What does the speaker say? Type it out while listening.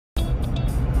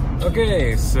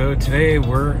Okay, so today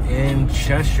we're in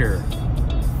Cheshire,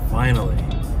 finally.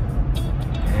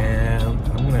 And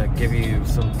I'm gonna give you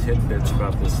some tidbits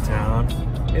about this town.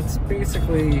 It's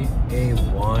basically a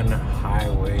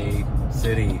one-highway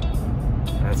city.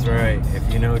 That's right,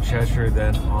 if you know Cheshire,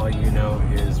 then all you know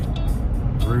is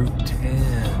Route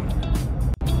 10.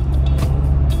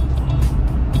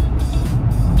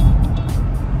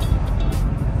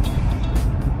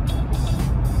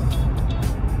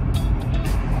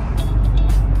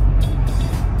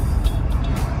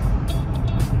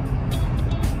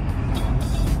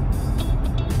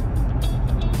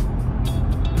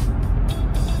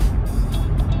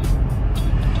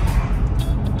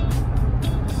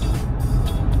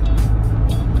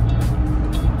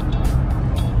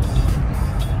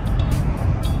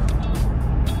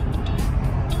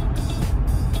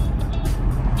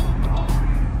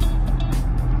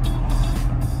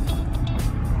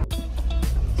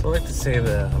 I like to say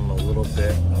that I'm a little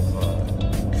bit of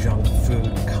a junk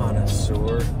food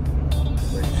connoisseur,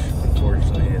 which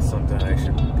unfortunately is something I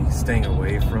should be staying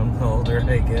away from the older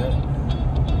I get.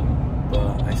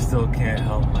 But I still can't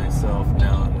help myself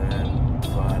now and then.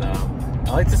 But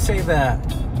I like to say that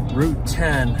Route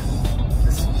 10,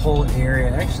 this whole area,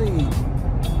 actually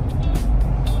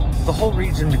the whole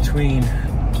region between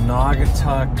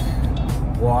Naugatuck,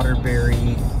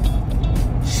 Waterbury,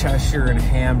 Cheshire, and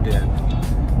Hamden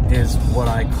is what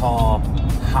I call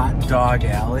Hot Dog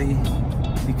Alley,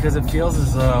 because it feels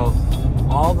as though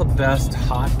all the best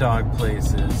hot dog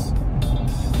places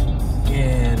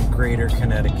in Greater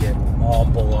Connecticut all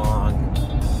belong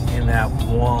in that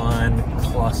one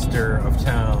cluster of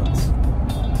towns.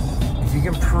 If you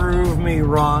can prove me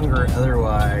wrong or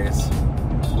otherwise,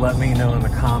 let me know in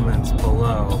the comments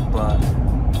below. But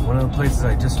one of the places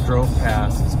I just drove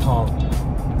past is called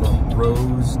the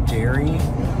Rose Dairy.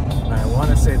 And I want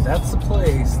to say that's the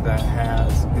place that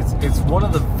has, it's one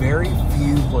of the very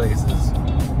few places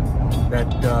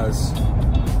that does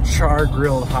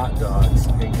char-grilled hot dogs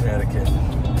in Connecticut.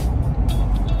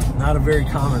 Not a very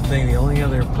common thing. The only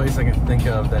other place I can think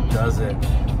of that does it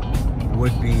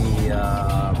would be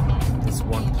this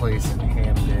one place in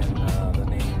Hamden. The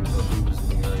name eludes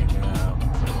me right now.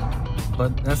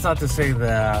 But that's not to say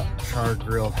that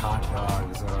char-grilled hot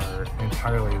dogs are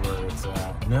entirely where it's at.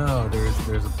 No,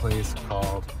 there's a place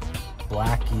called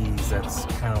Blackie's that's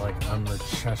kind of like on the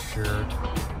Cheshire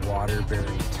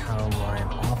Waterbury town line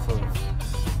off of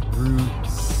Route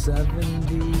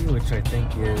 70, which I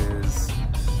think is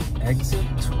exit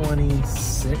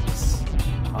 26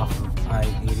 off of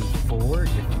I-84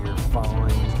 if you're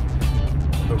following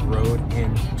the road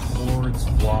in towards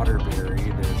Waterbury.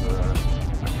 There's a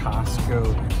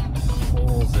Costco and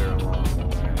Kohl's there along the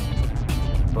way.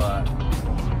 But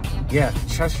yeah,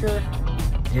 Cheshire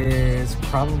is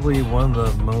probably one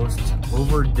of the most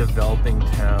overdeveloping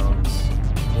towns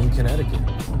in Connecticut.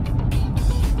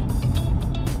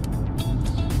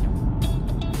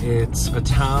 It's a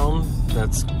town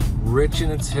that's rich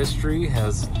in its history,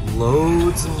 has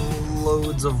loads and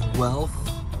loads of wealth,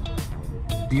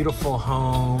 beautiful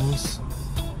homes,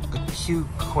 a cute,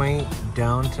 quaint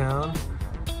downtown.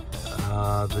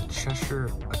 The Cheshire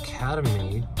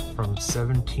Academy from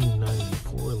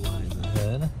 1794 lies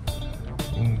ahead.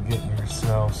 You can get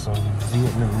yourself some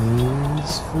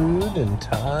Vietnamese food and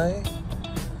Thai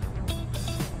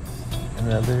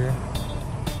and other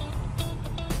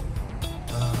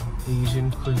Asian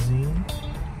cuisine,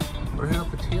 or hit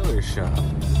up a tailor shop.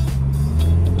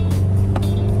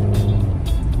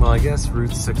 Well, I guess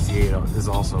Route 68 is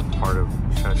also part of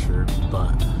Cheshire,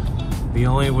 but the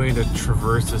only way to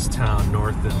traverse this town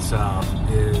north and south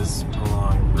is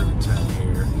along Route 10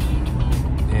 here.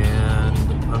 And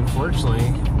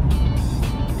unfortunately,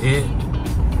 it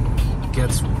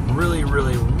gets really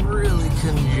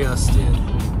congested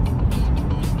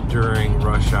during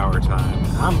rush hour time.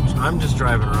 I'm just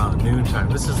driving around noontime.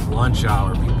 This is lunch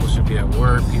hour. People should be at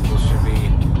work, people should be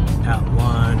at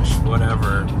lunch,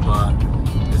 whatever. But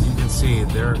as you can see,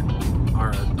 there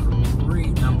are a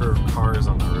great number of cars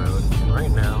on the road. And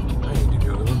right now, I need to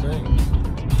go to the bank.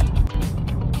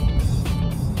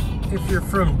 If you're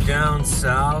from down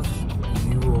south,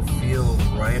 you will feel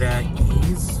right at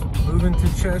ease moving to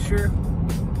Cheshire,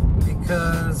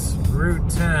 because Route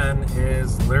 10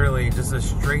 is literally just a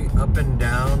straight up and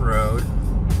down road,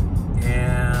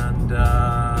 and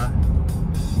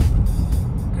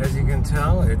as you can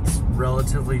tell, it's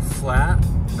relatively flat,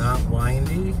 not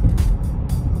windy.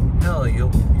 Hell,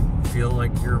 you'll feel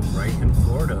like you're right in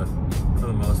Florida for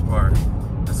the most part,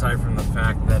 aside from the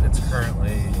fact that it's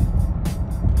currently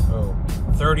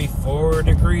 34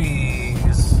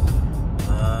 degrees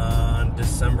on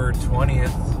December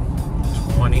 20th.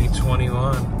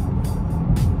 2021.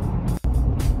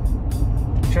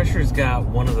 Cheshire's got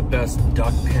one of the best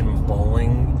duck pin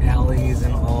bowling alleys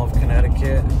in all of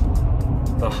Connecticut.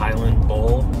 The Highland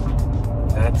Bowl.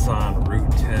 That's on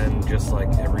Route 10, just like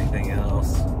everything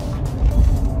else.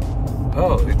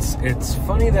 Oh, it's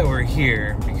funny that we're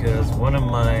here because one of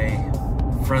my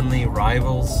friendly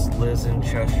rivals lives in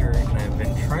Cheshire, and I've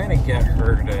been trying to get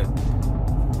her to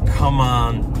come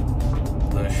on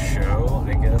the show.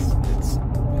 I guess is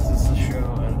this a show?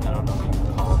 I don't know what you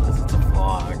call this. It's a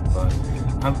vlog, but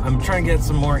I'm trying to get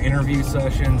some more interview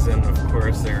sessions, and of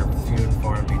course they're few and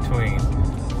far in between.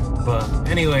 But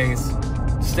anyways,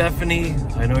 Stephanie,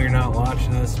 I know you're not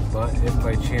watching this, but if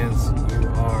by chance you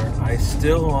are, I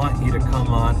still want you to come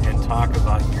on and talk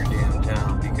about your damn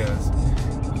town, because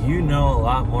you know a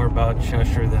lot more about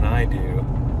Cheshire than I do.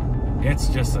 It's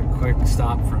just a quick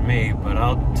stop for me, but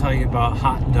I'll tell you about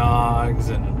hot dogs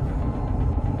and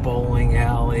bowling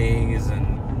alleys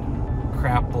and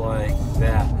crap like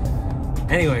that.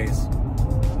 Anyways,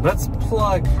 let's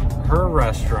plug her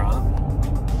restaurant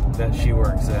that she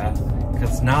works at.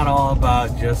 It's not all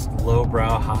about just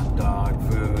lowbrow hot dog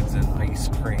foods and ice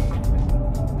cream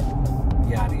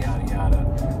and yada yada yada.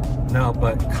 No,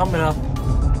 but coming up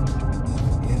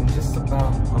in just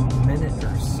about a minute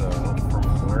or so from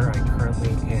where I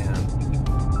currently am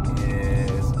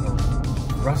is a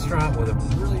restaurant with a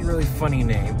really, really funny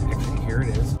name. Actually, here it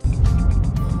is.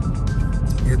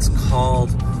 It's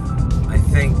called, I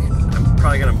think, I'm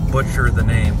probably gonna butcher the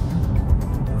name,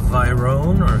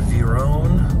 Virone or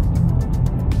Virone.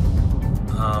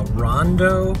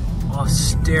 Rondo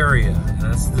Osteria, and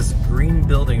that's this green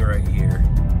building right here.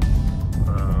 You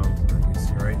can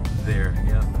see right there,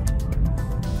 yeah.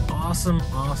 Awesome,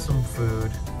 awesome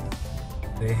food.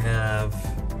 They have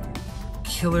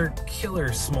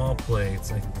killer small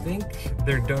plates. I think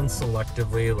they're done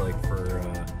selectively, like for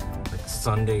like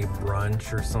Sunday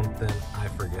brunch or something. I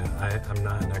forget. I'm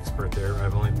not an expert there.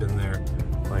 I've only been there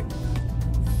like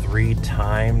 3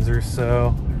 times or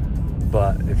so.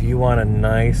 But if you want a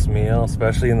nice meal,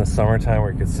 especially in the summertime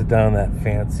where you can sit down on that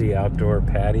fancy outdoor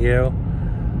patio,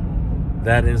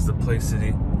 that is the place to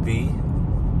be.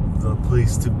 The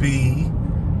place to be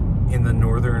in the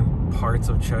northern parts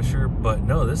of Cheshire. But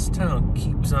no, this town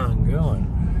keeps on going.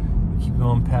 Keep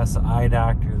going past the eye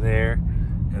doctor there,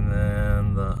 and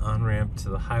then the on-ramp to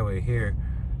the highway here.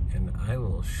 And I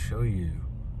will show you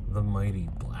the mighty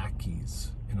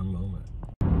Blackies in a moment.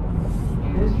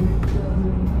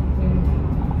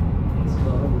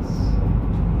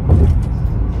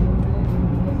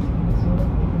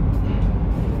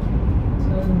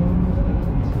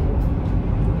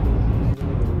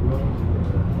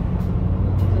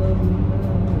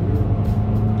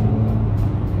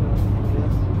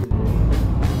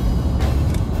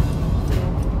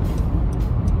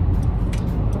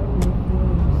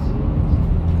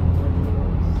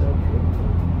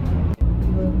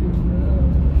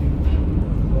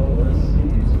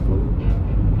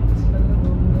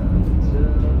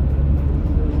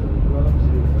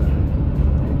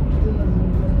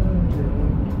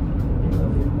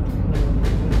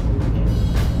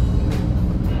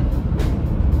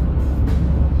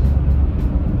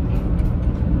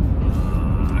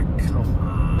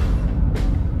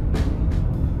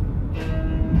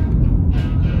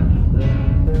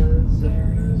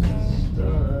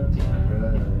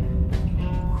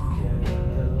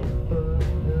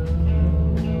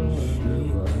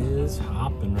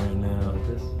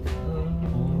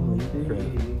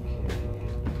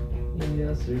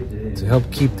 To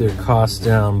help keep their costs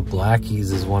down,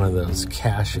 Blackie's is one of those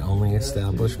cash-only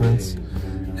establishments,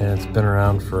 and it's been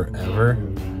around forever,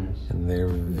 and they're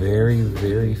very,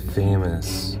 very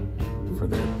famous for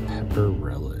their pepper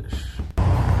relish.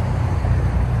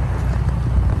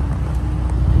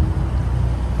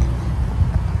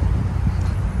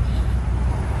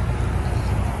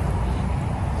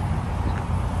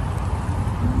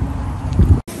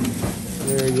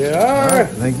 There you are. Right,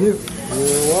 thank you.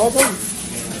 You're welcome.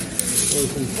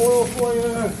 There's some foil for you.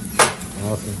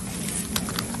 Awesome.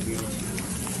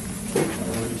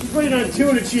 Just waiting on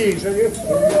tuna cheese, are you?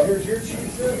 Here's your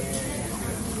cheese, sir.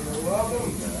 You're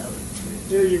welcome.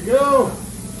 There you go.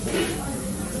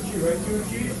 That's you, right? Tuna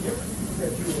cheese? Yep.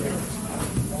 Got two right.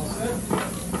 All set?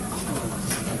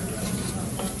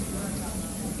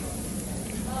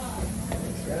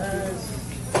 Thanks, guys.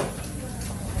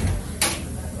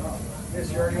 Yes,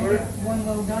 you already ordered? One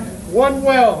well done. One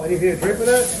well. Anything to drink with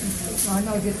that? I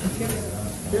know, get some chips.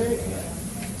 Okay.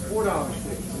 $4.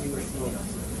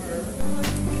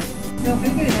 No, can I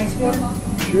get a nice water?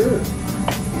 Sure.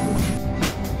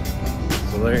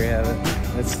 So there you have it.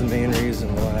 That's the main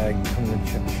reason why I come to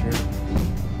Cheshire,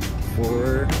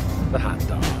 for the hot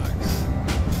dogs.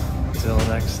 Until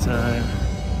next time,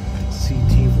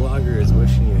 CT Vlogger is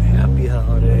wishing you happy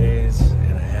holidays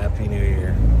and a happy new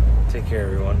year. Take care,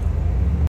 everyone.